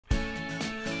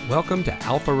Welcome to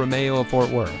Alfa Romeo of Fort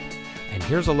Worth, and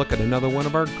here's a look at another one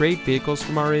of our great vehicles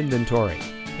from our inventory,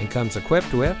 and comes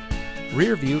equipped with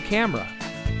rear view camera,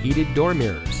 heated door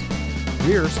mirrors,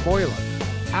 rear spoiler,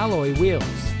 alloy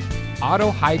wheels,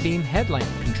 auto high beam headlamp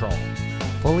control,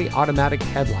 fully automatic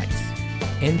headlights,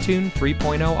 Entune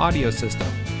 3.0 audio system,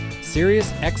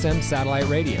 Sirius XM satellite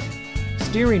radio,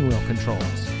 steering wheel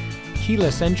controls,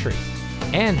 keyless entry,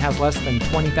 and has less than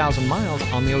 20,000 miles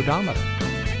on the odometer.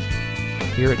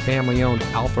 Here at family-owned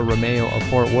Alfa Romeo of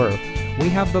Fort Worth, we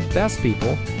have the best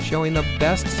people showing the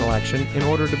best selection in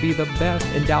order to be the best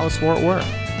in Dallas-Fort Worth.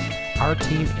 Our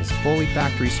team is fully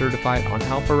factory certified on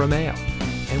Alfa Romeo,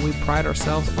 and we pride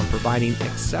ourselves on providing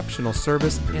exceptional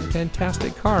service and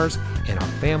fantastic cars in a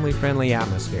family-friendly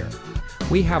atmosphere.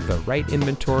 We have the right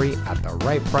inventory at the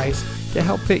right price to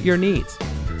help fit your needs,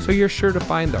 so you're sure to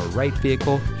find the right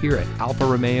vehicle here at Alfa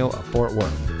Romeo of Fort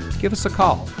Worth. Give us a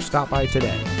call or stop by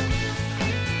today.